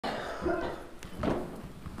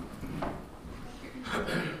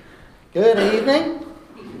Good evening.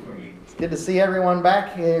 It's good to see everyone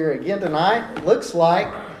back here again tonight. It looks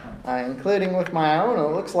like, including with my own,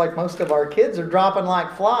 it looks like most of our kids are dropping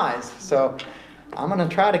like flies. So I'm going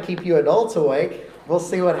to try to keep you adults awake. We'll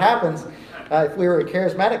see what happens. If we were a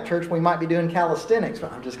charismatic church, we might be doing calisthenics,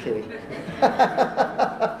 but I'm just kidding.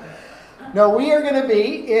 No, we are going to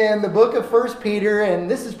be in the book of 1 Peter, and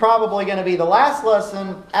this is probably going to be the last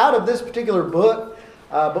lesson out of this particular book.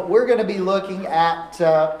 But we're going to be looking at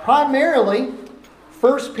primarily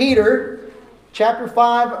 1 Peter chapter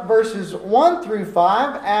 5, verses 1 through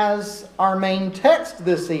 5 as our main text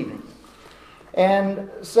this evening. And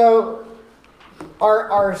so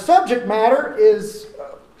our subject matter is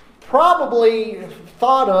probably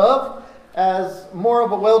thought of as more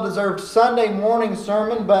of a well-deserved Sunday morning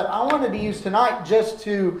sermon, but I wanted to use tonight just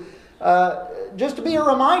to be a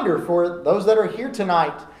reminder for those that are here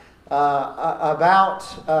tonight about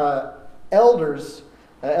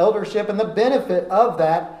eldership and the benefit of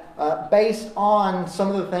that based on some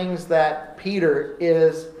of the things that Peter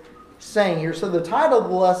is saying here. So the title of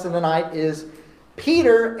the lesson tonight is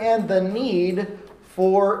Peter and the Need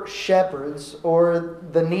for Shepherds, or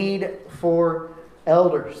the need for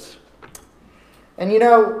elders. And you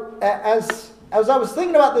know, as I was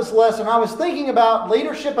thinking about this lesson, I was thinking about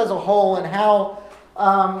leadership as a whole and how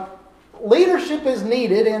leadership is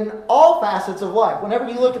needed in all facets of life. Whenever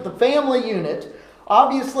you look at the family unit,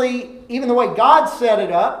 obviously, even the way God set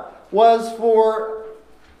it up was for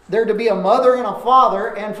there to be a mother and a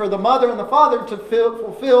father, and for the mother and the father to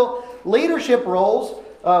fulfill leadership roles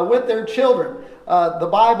with their children. The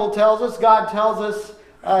Bible tells us, God tells us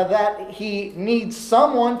that He needs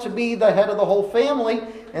someone to be the head of the whole family,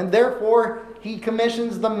 and therefore He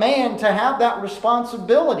commissions the man to have that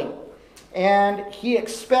responsibility. And He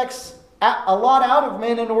expects a lot out of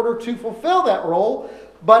men in order to fulfill that role,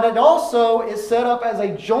 but it also is set up as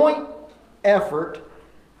a joint effort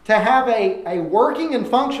to have a working and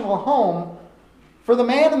functional home for the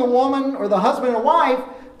man and the woman, or the husband and wife,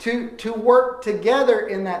 to work together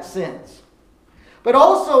in that sense. But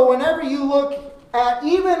also, whenever you look at,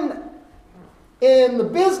 even in the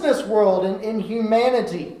business world and in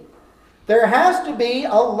humanity, there has to be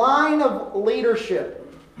a line of leadership.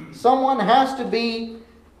 Someone has to be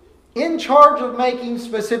in charge of making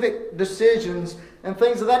specific decisions and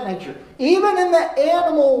things of that nature. Even in the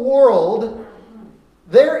animal world,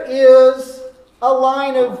 there is a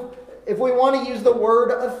line of, if we want to use the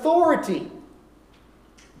word, authority.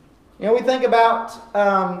 You know, we think about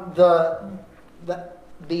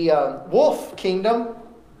the wolf kingdom,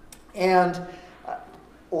 and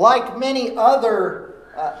like many other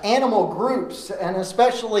animal groups, and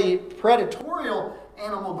especially predatorial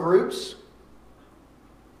animal groups,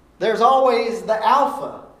 there's always the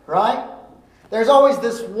alpha, right? There's always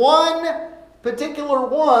this one particular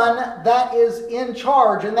one that is in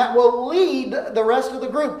charge and that will lead the rest of the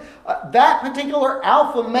group. That particular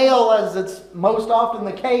alpha male, as it's most often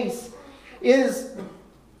the case, is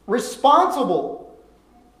responsible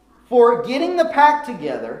for getting the pack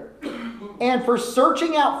together and for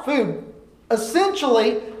searching out food.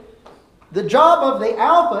 Essentially, the job of the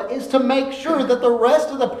alpha is to make sure that the rest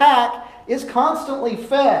of the pack is constantly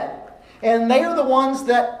fed. And they are the ones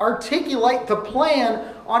that articulate the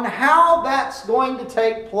plan on how that's going to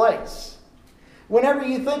take place. Whenever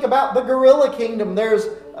you think about the gorilla kingdom, there's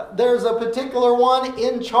a particular one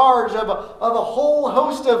in charge of a whole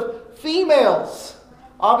host of females.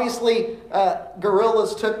 Obviously,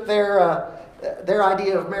 gorillas took their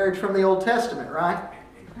idea of marriage from the Old Testament, right?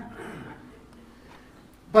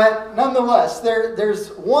 But nonetheless,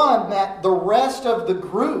 there's one that the rest of the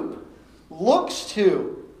group looks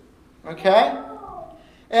to. Okay?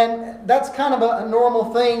 And that's kind of a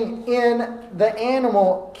normal thing in the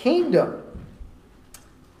animal kingdom.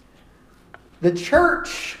 The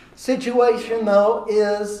church situation, though,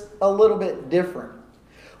 is a little bit different.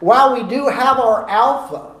 While we do have our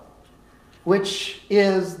alpha, which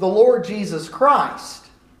is the Lord Jesus Christ,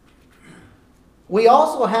 we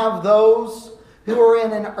also have those who are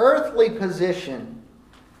in an earthly position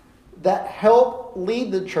that help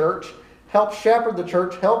lead the church, help shepherd the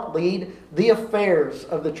church, help lead the affairs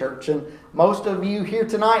of the church. And most of you here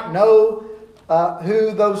tonight know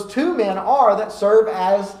who those two men are that serve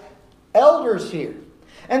as elders here.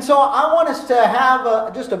 And so I want us to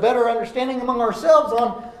have just a better understanding among ourselves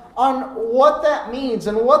on what that means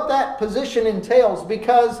and what that position entails,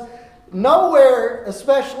 because nowhere,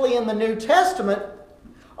 especially in the New Testament,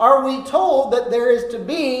 are we told that there is to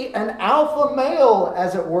be an alpha male,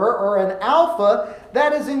 as it were, or an alpha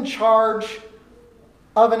that is in charge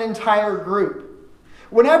of an entire group.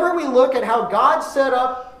 Whenever we look at how God set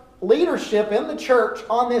up leadership in the church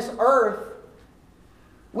on this earth,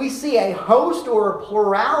 we see a host or a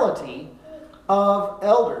plurality of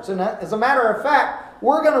elders. And as a matter of fact,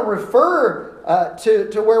 we're going to refer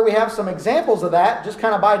to where we have some examples of that, just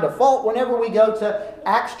kind of by default, whenever we go to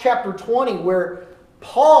Acts chapter 20, where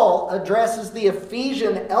Paul addresses the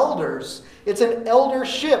Ephesian elders. It's an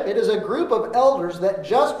eldership. It is a group of elders that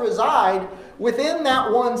just reside within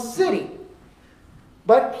that one city.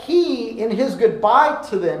 But he, in his goodbye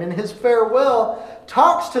to them, in his farewell,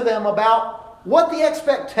 talks to them about what the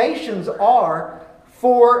expectations are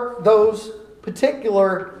for those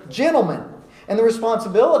particular gentlemen and the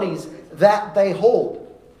responsibilities that they hold.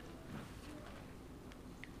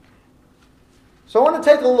 So I want to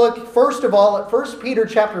take a look, first of all, at 1 Peter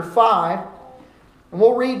chapter 5. And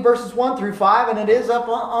we'll read verses 1 through 5, and it is up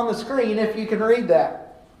on the screen if you can read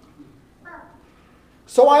that.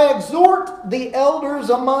 So I exhort the elders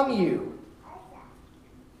among you.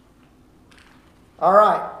 All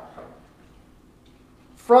right.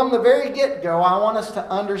 From the very get-go, I want us to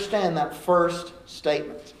understand that first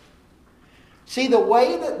statement. See, the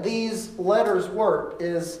way that these letters work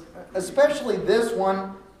is, especially this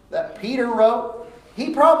one that Peter wrote, he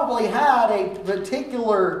probably had a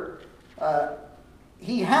particular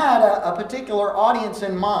particular audience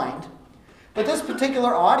in mind. But this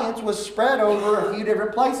particular audience was spread over a few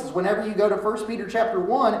different places. Whenever you go to 1 Peter chapter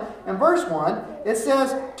 1 and verse 1, it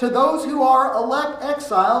says, to those who are elect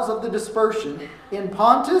exiles of the dispersion in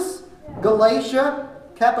Pontus, Galatia,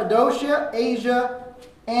 Cappadocia, Asia,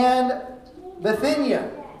 and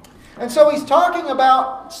Bithynia. And so he's talking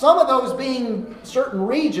about some of those being certain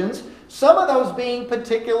regions, some of those being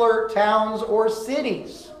particular towns or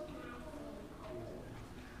cities.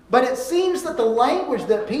 But it seems that the language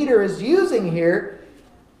that Peter is using here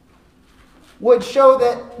would show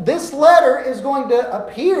that this letter is going to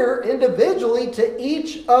appear individually to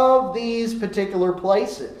each of these particular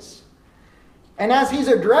places. And as he's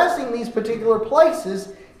addressing these particular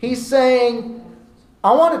places, he's saying,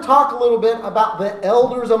 I want to talk a little bit about the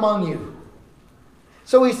elders among you.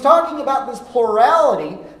 So he's talking about this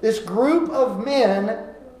plurality, this group of men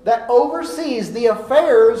that oversees the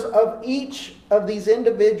affairs of each of these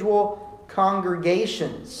individual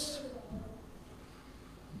congregations.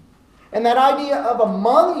 And that idea of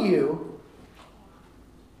among you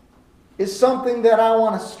is something that I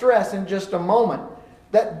want to stress in just a moment.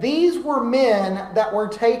 That these were men that were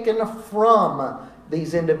taken from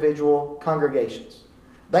these individual congregations.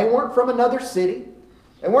 They weren't from another city.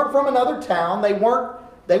 They weren't from another town. They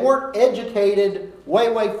weren't educated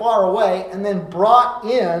way far away and then brought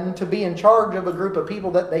in to be in charge of a group of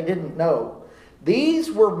people that they didn't know. These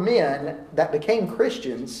were men that became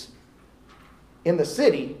Christians in the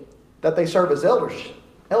city that they served as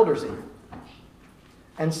elders in.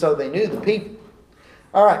 And so they knew the people.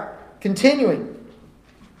 All right, continuing.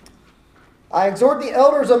 I exhort the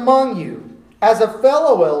elders among you as a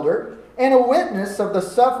fellow elder and a witness of the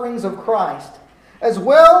sufferings of Christ, as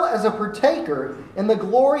well as a partaker in the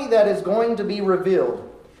glory that is going to be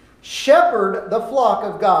revealed. Shepherd the flock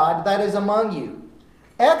of God that is among you,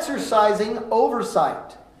 exercising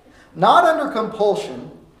oversight, not under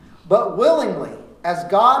compulsion, but willingly, as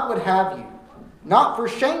God would have you, not for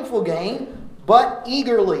shameful gain, but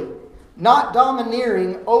eagerly, not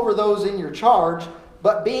domineering over those in your charge,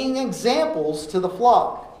 but being examples to the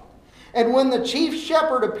flock. And when the chief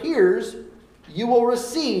shepherd appears, you will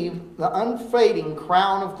receive the unfading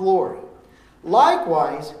crown of glory.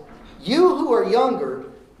 Likewise, you who are younger,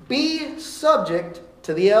 be subject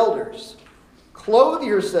to the elders. Clothe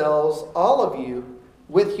yourselves, all of you,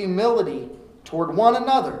 with humility toward one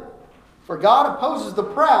another. For God opposes the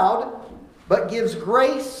proud, but gives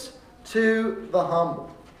grace to the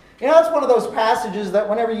humble. You know, that's one of those passages that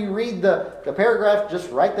whenever you read the paragraph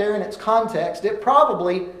just right there in its context, it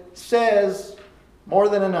probably says more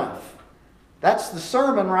than enough. That's the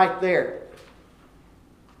sermon right there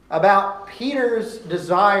about Peter's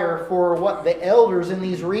desire for what the elders in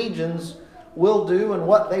these regions will do and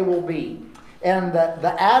what they will be. And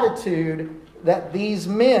the attitude that these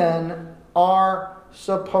men are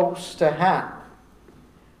supposed to have.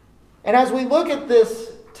 And as we look at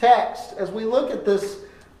this text, as we look at this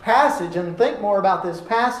passage and think more about this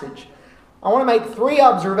passage, I want to make 3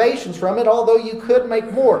 observations from it, although you could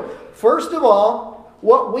make more. First of all,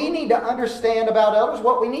 what we need to understand about elders,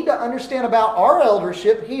 what we need to understand about our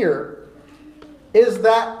eldership here, is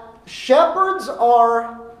that shepherds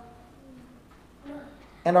are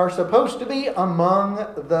and are supposed to be among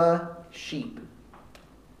the sheep.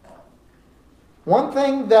 One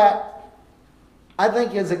thing that I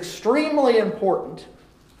think is extremely important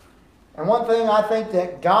And one thing I think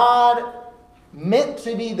that God meant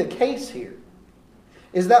to be the case here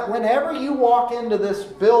is that whenever you walk into this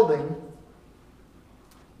building,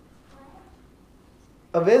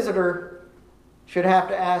 a visitor should have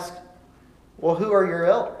to ask, well, who are your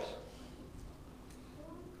elders?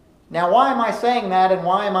 Now, why am I saying that, and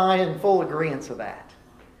why am I in full agreement of that?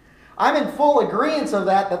 I'm in full agreement of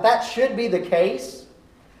that should be the case,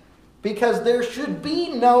 because there should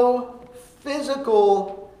be no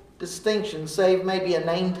physical distinction, save maybe a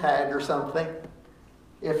name tag or something,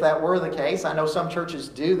 if that were the case. I know some churches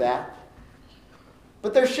do that.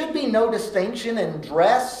 But there should be no distinction in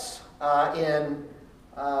dress, in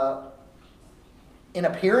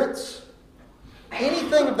appearance,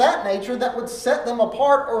 anything of that nature that would set them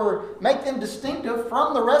apart or make them distinctive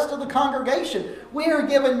from the rest of the congregation. We are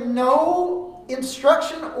given no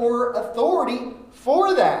instruction or authority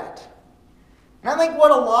for that. And I think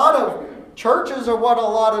what a lot of churches or what a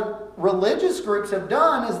lot of religious groups have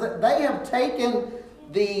done is that they have taken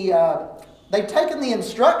they've taken the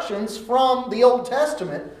instructions from the Old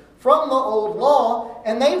Testament, from the Old Law,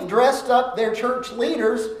 and they've dressed up their church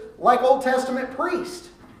leaders like Old Testament priests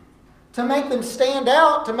to make them stand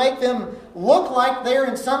out, to make them look like they're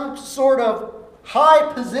in some sort of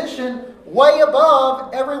high position way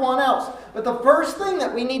above everyone else. But the first thing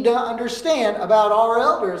that we need to understand about our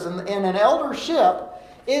elders and an eldership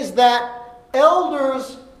is that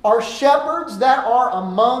elders are shepherds that are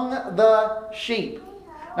among the sheep.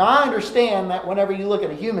 Now, I understand that whenever you look at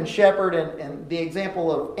a human shepherd and the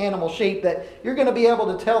example of animal sheep, that you're going to be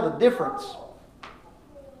able to tell the difference.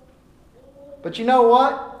 But you know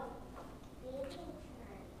what?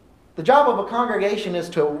 The job of a congregation is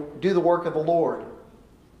to do the work of the Lord,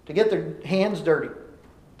 to get their hands dirty,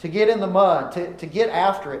 to get in the mud, to get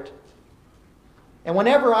after it. And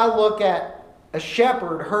whenever I look at a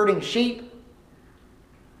shepherd herding sheep,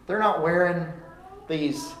 they're not wearing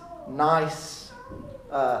these nice,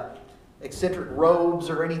 eccentric robes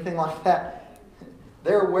or anything like that.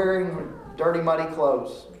 They're wearing dirty, muddy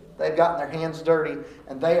clothes. They've gotten their hands dirty,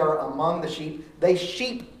 and they are among the sheep. They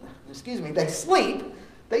sleep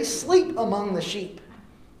among the sheep.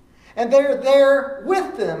 And they're there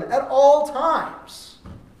with them at all times.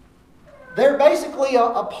 They're basically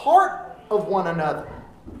a part of one another.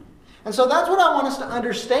 And so that's what I want us to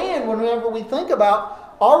understand whenever we think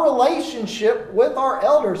about our relationship with our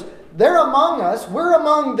elders. They're among us. We're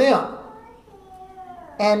among them.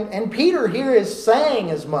 And Peter here is saying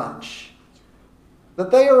as much. That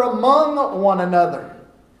they are among one another.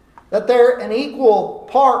 That they're an equal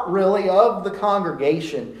part, really, of the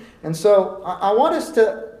congregation. And so I want us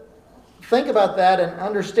to think about that and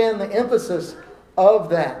understand the emphasis of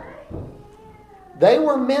that. They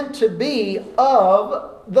were meant to be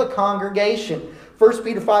of the congregation. 1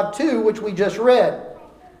 Peter 5:2, which we just read.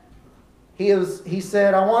 He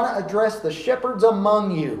said, I want to address the shepherds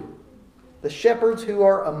among you. The shepherds who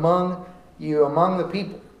are among you, among the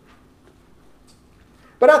people.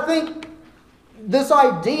 But I think this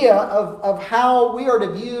idea of how we are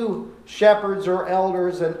to view shepherds or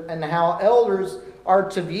elders and how elders are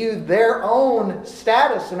to view their own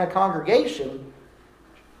status in a congregation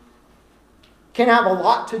can have a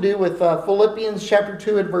lot to do with Philippians chapter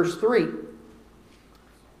 2 and verse 3.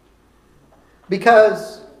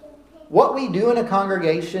 Because what we do in a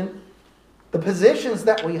congregation, the positions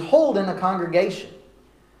that we hold in a congregation,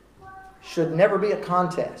 should never be a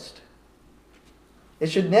contest. It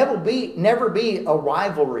should never be a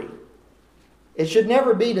rivalry. It should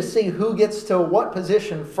never be to see who gets to what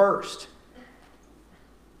position first.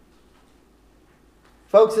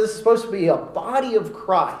 Folks, this is supposed to be a body of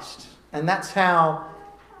Christ. And that's how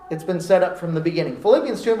it's been set up from the beginning.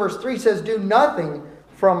 Philippians 2 verse 3 says, do nothing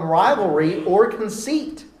from rivalry or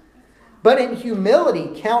conceit, but in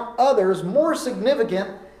humility count others more significant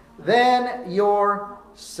than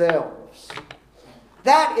yourselves.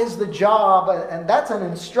 That is the job, and that's an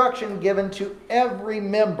instruction given to every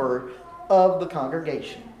member of the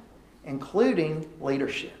congregation, including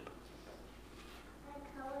leadership.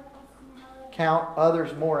 Count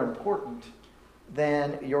others more important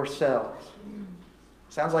than yourselves.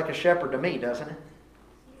 Sounds like a shepherd to me, doesn't it?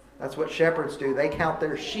 That's what shepherds do. They count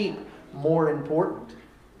their sheep more important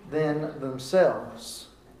than themselves.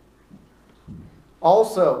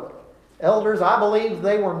 Also, elders, I believe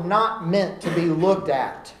they were not meant to be looked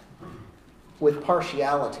at with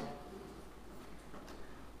partiality.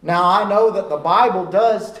 Now, I know that the Bible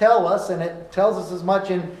does tell us, and it tells us as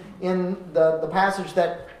much in the passage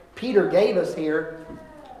that Peter gave us here,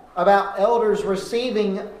 about elders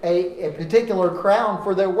receiving a particular crown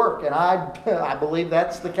for their work. And I believe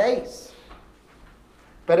that's the case.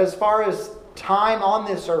 But as far as time on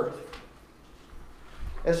this earth,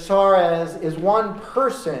 as far as is one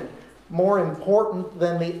person more important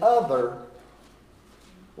than the other,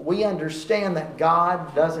 we understand that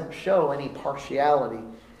God doesn't show any partiality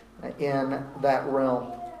in that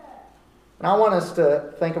realm. And I want us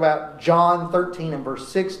to think about John 13 and verse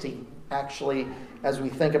 16, actually, as we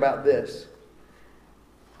think about this.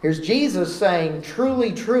 Here's Jesus saying,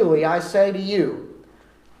 "Truly, truly, I say to you,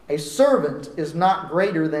 a servant is not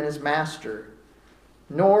greater than his master,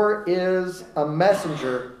 nor is a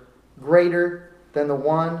messenger greater than the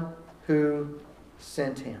one who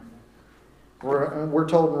sent him." We're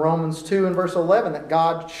told in Romans 2 and verse 11 that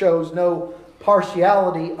God shows no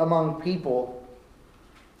partiality among people.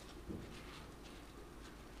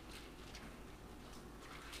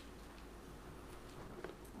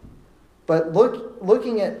 But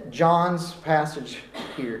looking at John's passage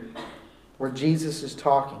here, where Jesus is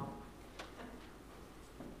talking,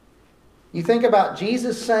 you think about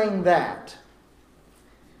Jesus saying that,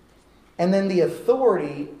 and then the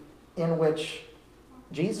authority in which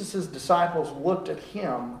Jesus' disciples looked at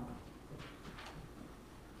him.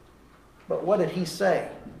 But what did he say?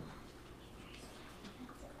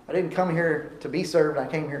 "I didn't come here to be served, I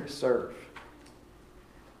came here to serve."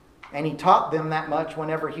 And he taught them that much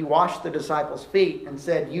whenever he washed the disciples' feet and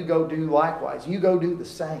said, "You go do likewise. You go do the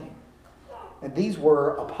same." And these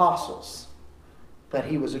were apostles that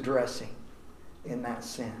he was addressing in that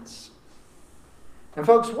sense. And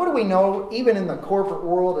folks, what do we know, even in the corporate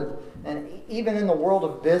world and even in the world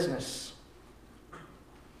of business,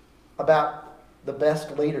 about the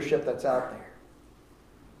best leadership that's out there?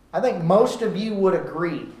 I think most of you would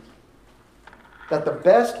agree that the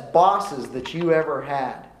best bosses that you ever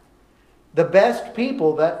had, the best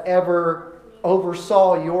people that ever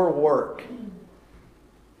oversaw your work,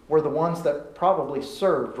 were the ones that probably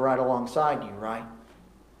served right alongside you, right?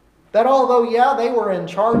 That although, yeah, they were in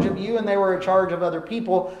charge of you and they were in charge of other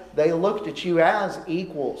people, they looked at you as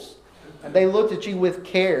equals. And they looked at you with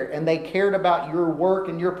care, and they cared about your work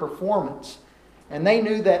and your performance. And they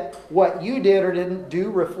knew that what you did or didn't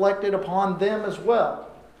do reflected upon them as well.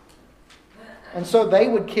 And so they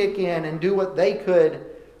would kick in and do what they could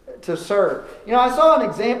to serve. I saw an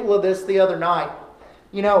example of this the other night.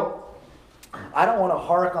 I don't want to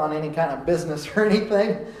hark on any kind of business or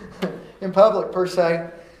anything in public per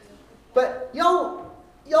se. But y'all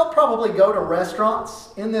probably go to restaurants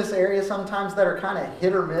in this area sometimes that are kind of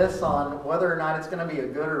hit or miss on whether or not it's going to be a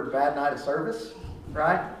good or bad night of service,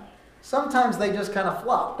 right? Sometimes they just kind of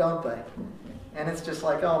flop, don't they? And it's just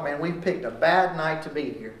like, oh man, we've picked a bad night to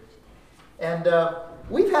be here. And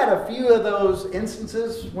we've had a few of those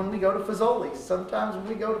instances when we go to Fazoli's. Sometimes when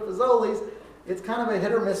we go to Fazoli's, it's kind of a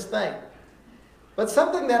hit or miss thing. But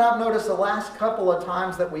something that I've noticed the last couple of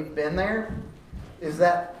times that we've been there is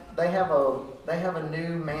that they have a new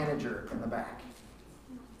manager in the back.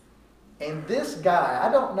 And this guy,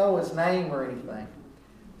 I don't know his name or anything,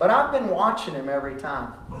 but I've been watching him every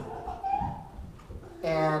time.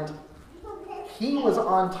 And he was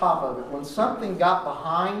on top of it. When something got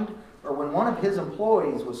behind, or when one of his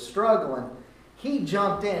employees was struggling, he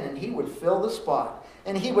jumped in and he would fill the spot.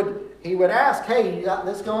 And he would ask, "Hey, you got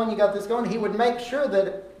this going? You got this going?" He would make sure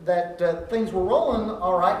that things were rolling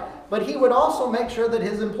all right, but he would also make sure that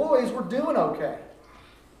his employees were doing okay.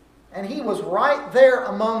 And he was right there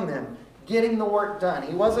among them, getting the work done.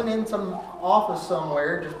 He wasn't in some office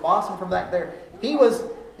somewhere, just bossing from back there. He was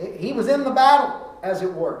in the battle, as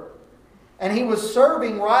it were. And he was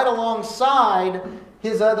serving right alongside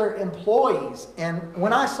his other employees. And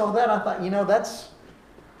when I saw that, I thought,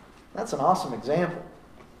 that's an awesome example.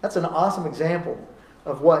 That's an awesome example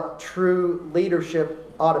of what true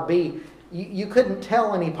leadership ought to be. You couldn't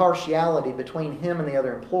tell any partiality between him and the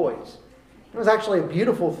other employees. It was actually a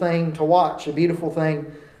beautiful thing to watch, a beautiful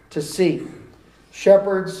thing to see.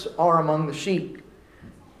 Shepherds are among the sheep.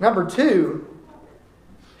 Number 2,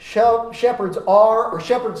 shepherds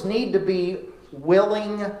need to be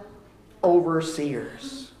willing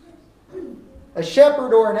overseers. A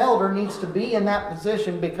shepherd or an elder needs to be in that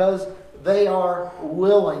position because they are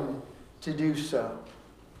willing to do so.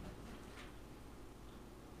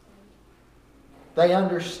 They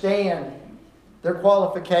understand their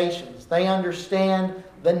qualifications. They understand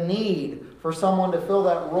the need for someone to fill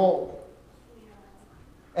that role.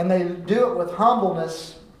 And they do it with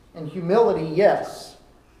humbleness and humility, yes.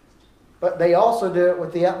 But they also do it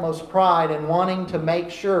with the utmost pride and wanting to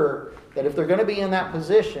make sure that if they're going to be in that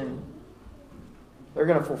position, they're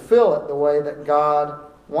going to fulfill it the way that God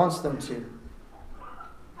wants them to.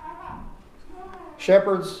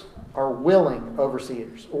 Shepherds are willing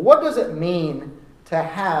overseers. What does it mean to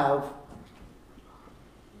have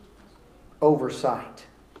oversight?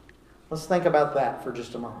 Let's think about that for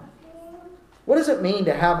just a moment. What does it mean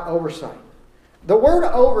to have oversight? The word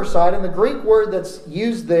oversight, and the Greek word that's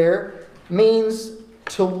used there, means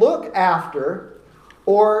to look after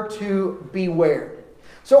or to beware.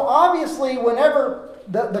 So obviously, whenever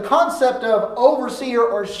the concept of overseer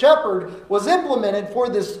or shepherd was implemented for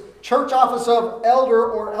this church office of elder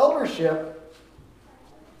or eldership,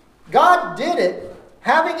 God did it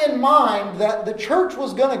having in mind that the church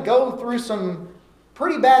was going to go through some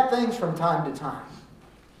pretty bad things from time to time.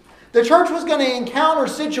 The church was going to encounter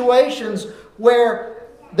situations where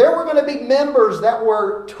there were going to be members that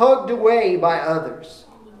were tugged away by others.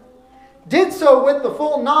 Did so with the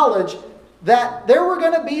full knowledge that there were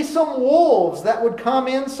going to be some wolves that would come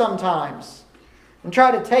in sometimes and try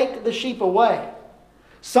to take the sheep away.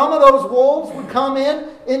 Some of those wolves would come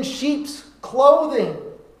in sheep's clothing.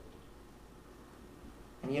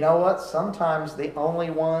 And you know what? Sometimes the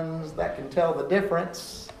only ones that can tell the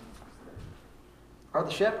difference are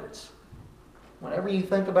the shepherds. Whenever you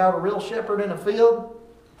think about a real shepherd in a field,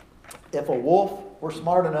 if a wolf were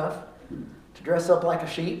smart enough to dress up like a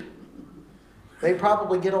sheep, they'd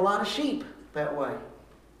probably get a lot of sheep that way.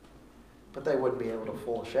 But they wouldn't be able to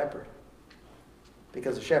fool a shepherd,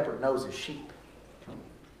 because a shepherd knows his sheep.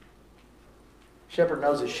 Shepherd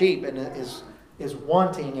knows his sheep and is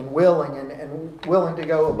wanting and willing to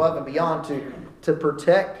go above and beyond to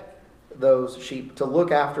protect those sheep, to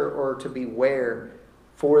look after or to beware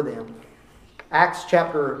for them. Acts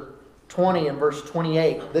chapter 20 and verse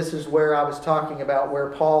 28. This is where I was talking about, where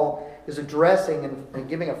Paul is addressing and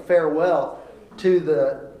giving a farewell to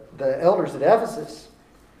the elders at Ephesus.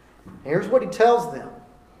 Here's what he tells them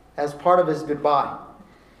as part of his goodbye.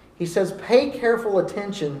 He says, "Pay careful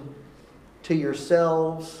attention to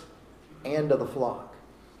yourselves and to the flock."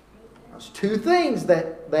 There's two things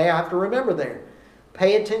that they have to remember there.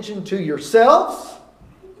 Pay attention to yourselves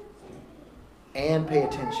and pay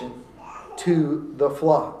attention to the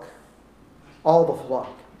flock. All the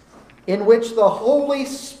flock. In which the Holy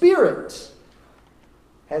Spirit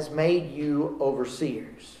has made you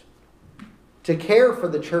overseers, to care for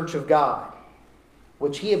the church of God,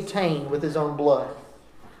 which He obtained with His own blood.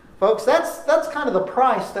 Folks, that's kind of the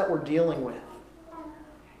price that we're dealing with.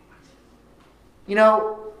 You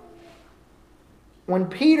know, when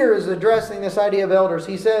Peter is addressing this idea of elders,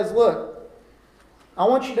 he says, look, I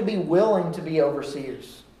want you to be willing to be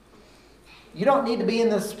overseers. You don't need to be in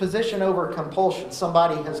this position over compulsion.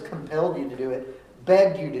 Somebody has compelled you to do it,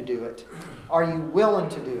 begged you to do it. Are you willing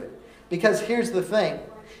to do it? Because here's the thing.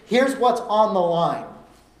 Here's what's on the line.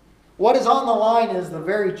 What is on the line is the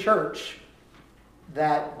very church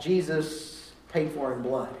that Jesus paid for in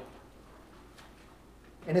blood.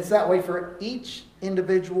 And it's that way for each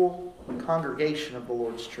individual congregation of the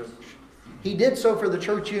Lord's church. He did so for the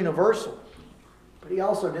church universal, but He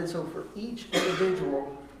also did so for each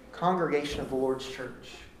individual congregation of the Lord's church.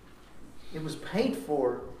 It was paid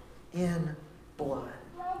for in blood.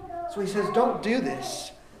 So He says, don't do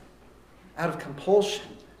this out of compulsion.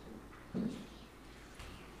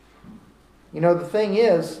 You know, the thing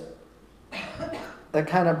is, that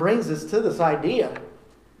kind of brings us to this idea.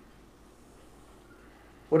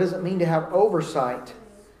 What does it mean to have oversight?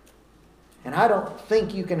 And I don't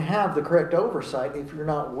think you can have the correct oversight if you're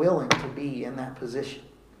not willing to be in that position.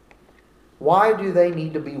 Why do they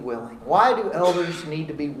need to be willing? Why do elders need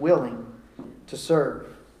to be willing to serve?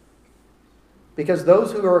 Because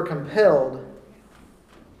those who are compelled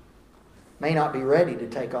may not be ready to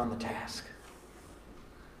take on the task.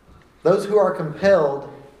 Those who are compelled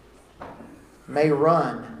may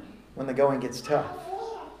run when the going gets tough.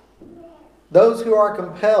 Those who are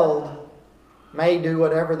compelled may do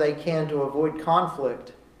whatever they can to avoid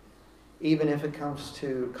conflict, even if it comes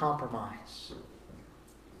to compromise.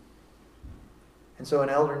 And so an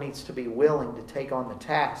elder needs to be willing to take on the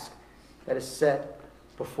task that is set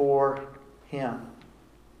before him.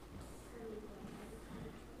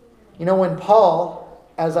 You know, when Paul,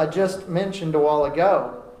 as I just mentioned a while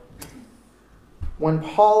ago, when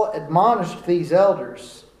Paul admonished these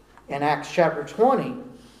elders in Acts chapter 20,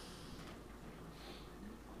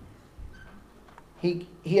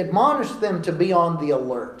 he admonished them to be on the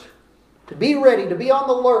alert, to be ready, to be on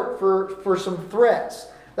the alert for some threats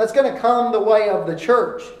that's going to come the way of the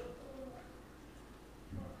church.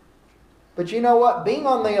 But you know what? Being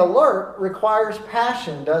on the alert requires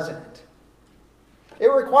passion, doesn't it?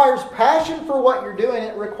 It requires passion for what you're doing.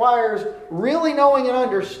 It requires really knowing and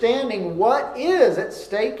understanding what is at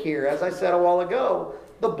stake here. As I said a while ago,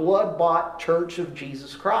 the blood-bought church of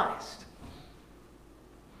Jesus Christ.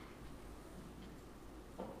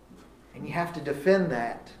 And you have to defend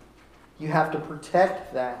that. You have to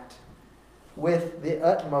protect that with the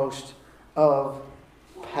utmost of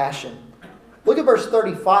passion. Look at verse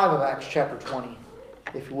 35 of Acts chapter 20,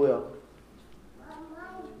 if you will.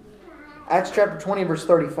 Acts chapter 20, verse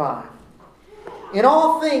 35. In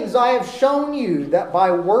all things I have shown you that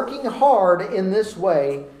by working hard in this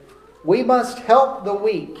way, we must help the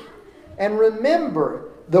weak. And remember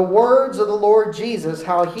the words of the Lord Jesus,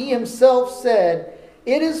 how He Himself said,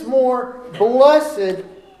 it is more blessed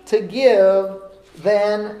to give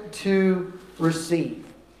than to receive.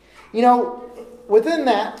 You know, within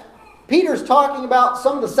that, Peter's talking about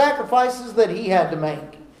some of the sacrifices that he had to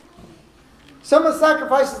make. Some of the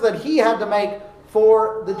sacrifices that he had to make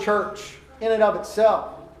for the church in and of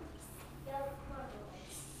itself.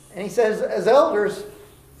 And he says, as elders,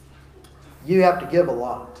 you have to give a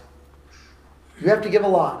lot. You have to give a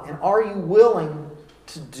lot. And are you willing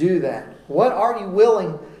to do that? What are you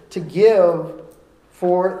willing to give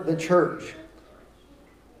for the church?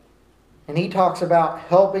 And he talks about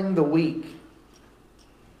helping the weak.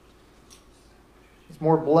 It's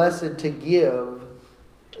more blessed to give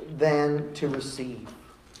than to receive.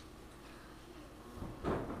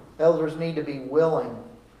 Elders need to be willing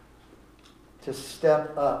to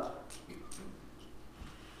step up.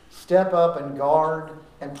 Step up and guard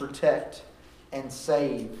and protect and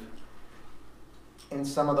save in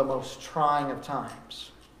some of the most trying of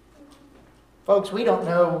times. Folks, we don't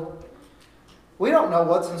know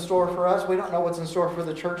what's in store for us. We don't know what's in store for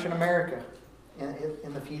the church in America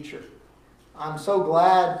in the future. I'm so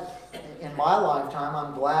glad in my lifetime,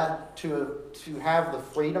 I'm glad to have the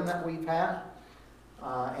freedom that we've had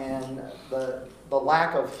and the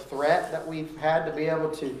lack of threat that we've had to be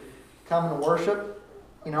able to come and worship.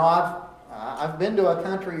 You know, I've been to a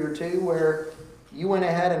country or two where you went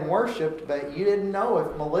ahead and worshipped, but you didn't know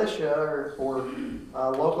if militia or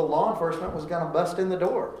local law enforcement was going to bust in the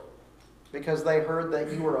door because they heard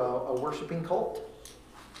that you were a worshiping cult.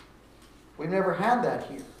 We've never had that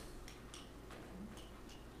here.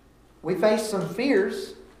 We face some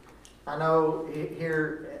fears. I know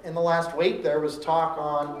here in the last week there was talk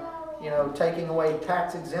on, taking away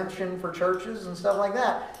tax exemption for churches and stuff like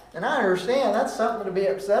that. And I understand that's something to be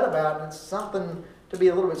upset about and it's something to be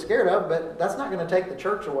a little bit scared of, but that's not going to take the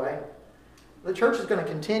church away. The church is going to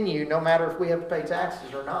continue no matter if we have to pay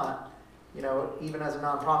taxes or not, even as a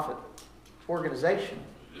nonprofit organization.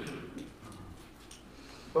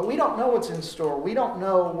 But we don't know what's in store. We don't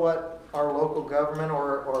know what our local government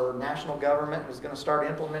or national government is going to start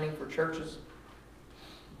implementing for churches.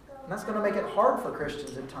 And that's going to make it hard for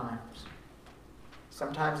Christians at times.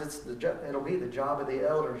 Sometimes it'll be the job of the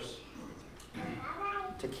elders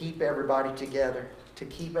to keep everybody together, to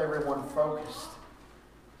keep everyone focused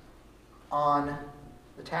on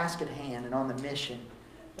the task at hand and on the mission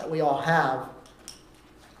that we all have,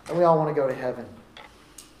 and we all want to go to heaven.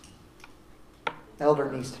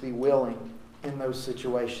 Elder needs to be willing in those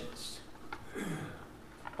situations.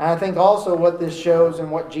 And I think also what this shows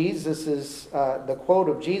and what Jesus is, the quote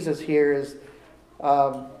of Jesus here is,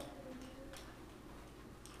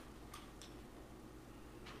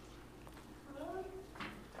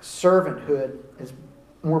 servanthood is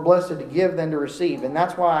more blessed to give than to receive. And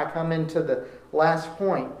that's why I come into the last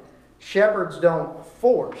point. Shepherds don't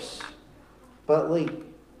force, but lead.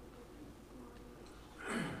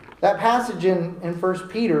 That passage in 1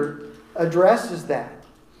 Peter addresses that.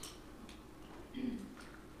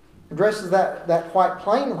 Addresses that quite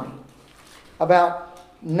plainly. About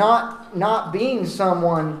not being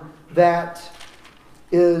someone that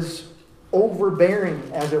is overbearing,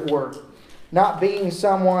 as it were. Not being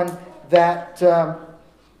someone that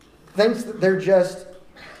thinks that they're just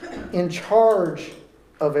in charge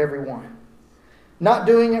of everyone. Not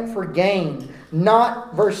doing it for gain.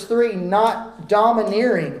 Not, verse 3, not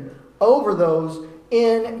domineering over those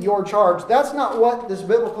in your charge. That's not what this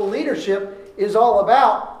biblical leadership is all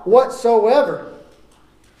about whatsoever.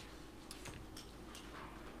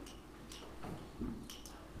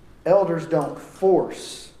 Elders don't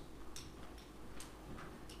force.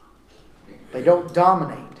 They don't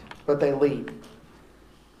dominate, but they lead.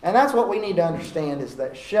 And that's what we need to understand is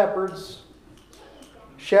that shepherds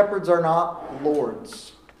are not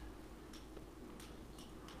lords.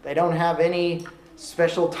 They don't have any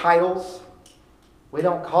special titles. We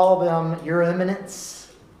don't call them Your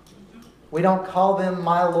Eminence. We don't call them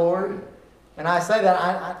My Lord. And I say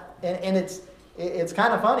that, and it's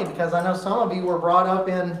kind of funny because I know some of you were brought up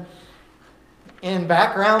in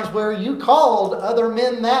backgrounds where you called other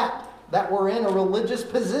men that were in a religious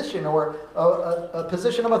position or a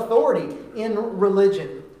position of authority in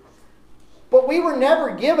religion. But we were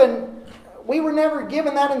never given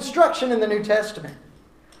that instruction in the New Testament.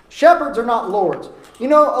 Shepherds are not lords.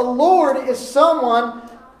 A lord is someone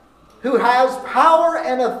who has power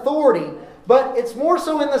and authority, but it's more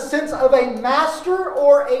so in the sense of a master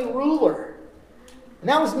or a ruler. And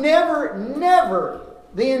that was never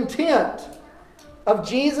the intent of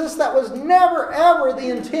Jesus. That was never, ever the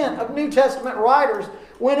intent of New Testament writers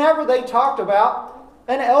whenever they talked about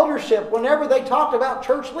an eldership, whenever they talked about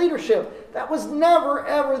church leadership. That was never,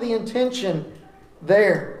 ever the intention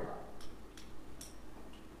there.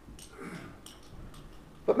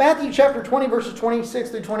 But Matthew chapter 20, verses 26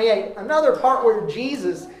 through 28, another part where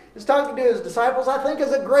Jesus is talking to his disciples, I think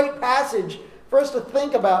is a great passage for us to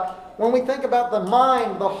think about when we think about the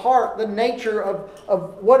mind, the heart, the nature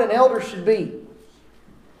of what an elder should be.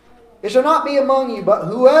 It shall not be among you, but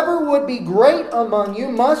whoever would be great among you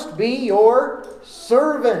must be your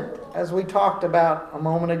servant, as we talked about a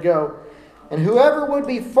moment ago. And whoever would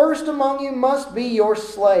be first among you must be your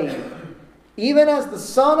slave. Even as the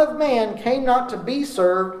Son of Man came not to be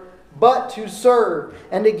served, but to serve,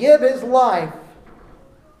 and to give his life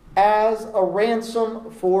as a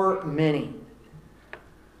ransom for many.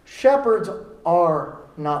 Shepherds are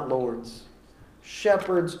not lords.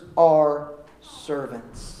 Shepherds are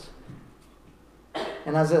servants.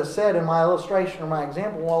 And as I said in my illustration or my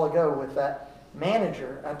example a while ago with that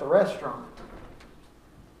manager at the restaurant,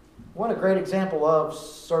 what a great example of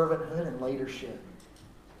servanthood and leadership.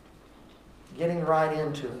 Getting right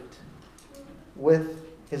into it with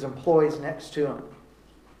his employees next to him.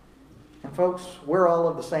 And folks, we're all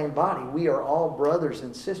of the same body. We are all brothers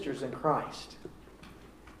and sisters in Christ.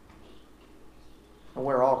 And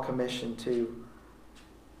we're all commissioned to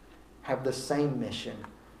have the same mission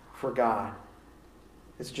for God.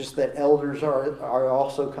 It's just that elders are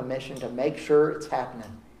also commissioned to make sure it's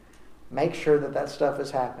happening. Make sure that that stuff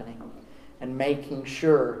is happening. And making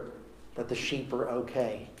sure that the sheep are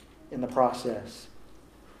okay in the process.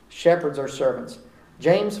 Shepherds are servants.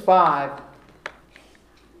 James 5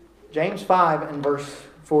 and verse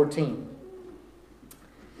 14.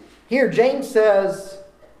 Here James says,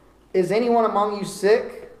 is anyone among you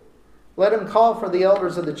sick? Let him call for the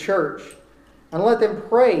elders of the church, and let them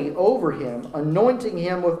pray over him, anointing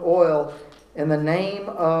him with oil in the name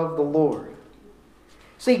of the Lord.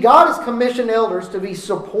 See, God has commissioned elders to be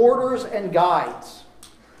supporters and guides.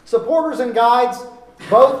 Supporters and guides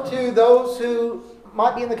both to those who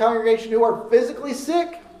might be in the congregation who are physically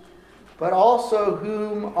sick, but also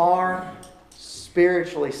whom are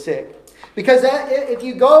spiritually sick. Because if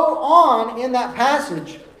you go on in that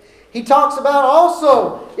passage, he talks about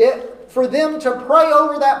also for them to pray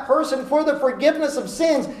over that person for the forgiveness of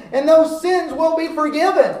sins, and those sins will be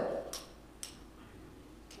forgiven.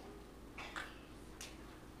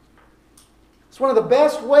 It's one of the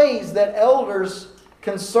best ways that elders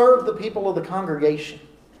can serve the people of the congregation,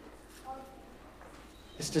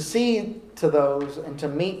 is to see to those and to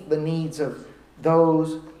meet the needs of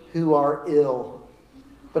those who are ill,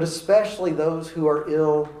 but especially those who are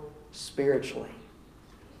ill spiritually.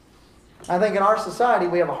 I think in our society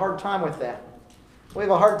we have a hard time with that. We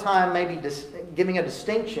have a hard time maybe giving a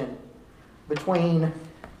distinction between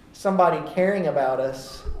somebody caring about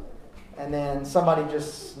us and then somebody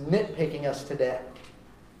just nitpicking us to death.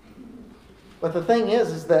 But the thing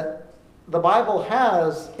is that the Bible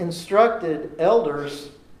has instructed elders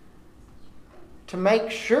to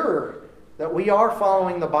make sure that we are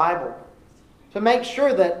following the Bible. To make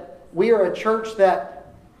sure that we are a church that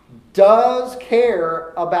does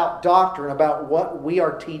care about doctrine, about what we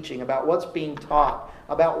are teaching, about what's being taught,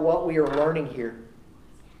 about what we are learning here.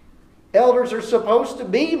 Elders are supposed to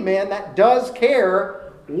be men that does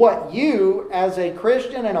care what you, as a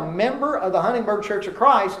Christian and a member of the Huntingburg Church of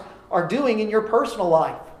Christ, are doing in your personal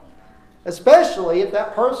life. Especially if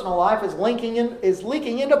that personal life is leaking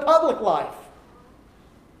into public life.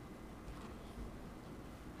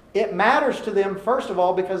 It matters to them, first of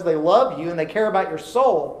all, because they love you and they care about your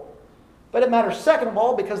soul. But it matters, second of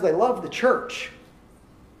all, because they love the church.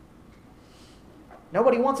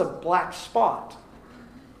 Nobody wants a black spot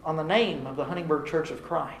on the name of the Huntingburg Church of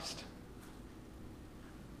Christ.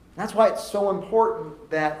 That's why it's so important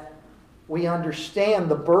that we understand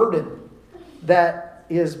the burden that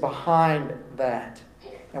is behind that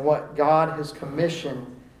and what God has commissioned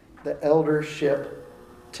the eldership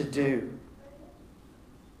to do.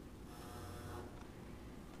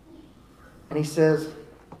 And he says,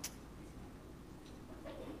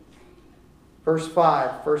 verse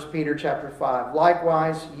 5, 1 Peter chapter 5,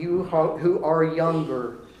 likewise, you who are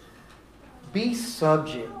younger, be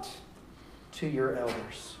subject to your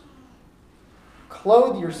elders.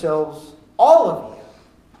 Clothe yourselves, all of you,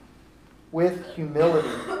 with humility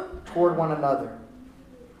toward one another.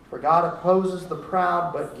 For God opposes the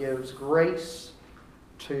proud, but gives grace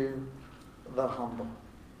to the humble.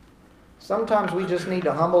 Sometimes we just need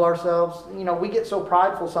to humble ourselves. You know, we get so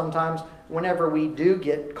prideful sometimes whenever we do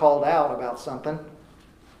get called out about something.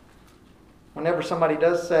 Whenever somebody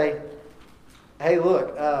does say, hey,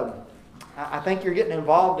 look, I think you're getting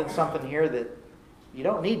involved in something here that you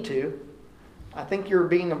don't need to. I think you're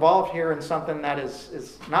being involved here in something that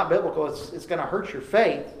is not biblical. It's going to hurt your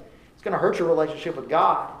faith. It's going to hurt your relationship with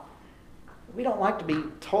God. We don't like to be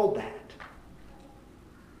told that.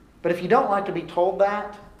 But if you don't like to be told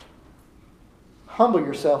that, humble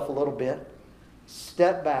yourself a little bit,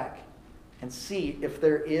 step back, and see if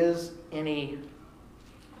there is any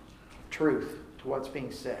truth to what's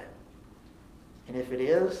being said. And if it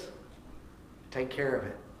is, take care of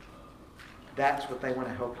it. That's what they want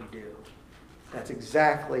to help you do. That's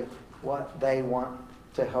exactly what they want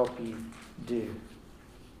to help you do.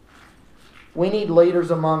 We need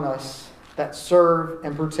leaders among us that serve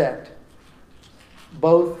and protect,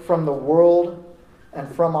 both from the world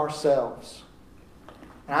and from ourselves.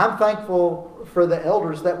 And I'm thankful for the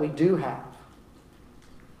elders that we do have.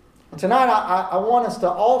 And tonight I want us to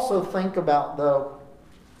also think about, though,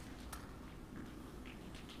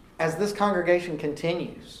 as this congregation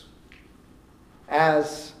continues,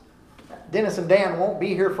 as Dennis and Dan won't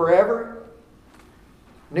be here forever,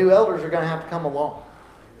 new elders are going to have to come along.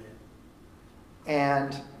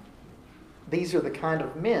 And these are the kind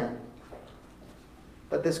of men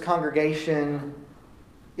that this congregation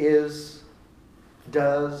is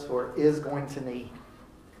going to need.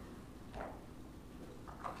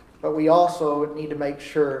 But we also need to make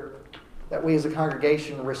sure that we as a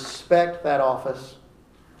congregation respect that office,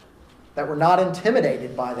 that we're not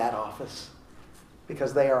intimidated by that office,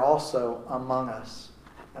 because they are also among us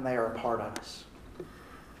and they are a part of us.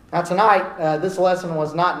 Now tonight, this lesson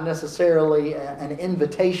was not necessarily an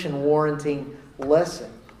invitation warranting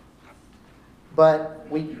lesson, but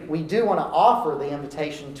we do want to offer the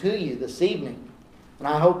invitation to you this evening. And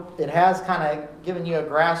I hope it has kind of given you a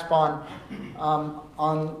grasp on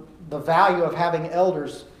the value of having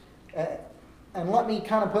elders. And let me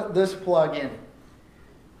kind of put this plug in.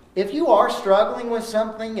 If you are struggling with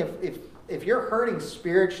something, if you're hurting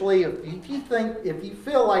spiritually, if you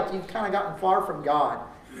feel like you've kind of gotten far from God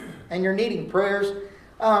and you're needing prayers,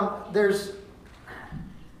 there's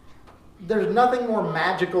nothing more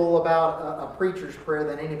magical about a preacher's prayer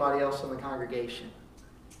than anybody else in the congregation.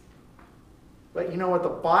 But you know what? The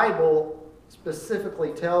Bible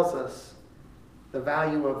specifically tells us the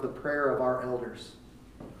value of the prayer of our elders.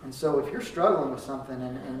 And so if you're struggling with something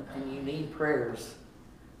and you need prayers,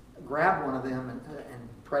 grab one of them and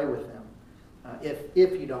pray with them.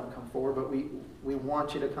 If you don't come forward, but we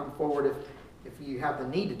want you to come forward if you have the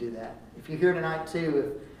need to do that. If you're here tonight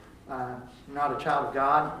too, if you're not a child of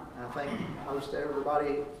God, I think most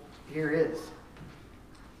everybody here is.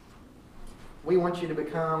 We want you to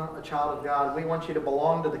become a child of God. We want you to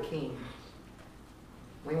belong to the King.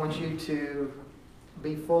 We want you to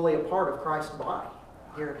be fully a part of Christ's body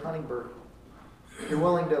here at Huntingburg. If you're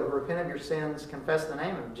willing to repent of your sins, confess the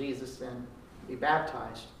name of Jesus, and be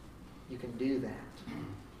baptized, you can do that.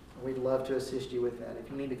 We'd love to assist you with that.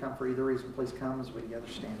 If you need to come for either reason, please come as we together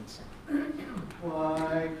stand and sing.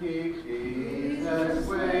 Why keep Jesus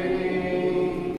waiting?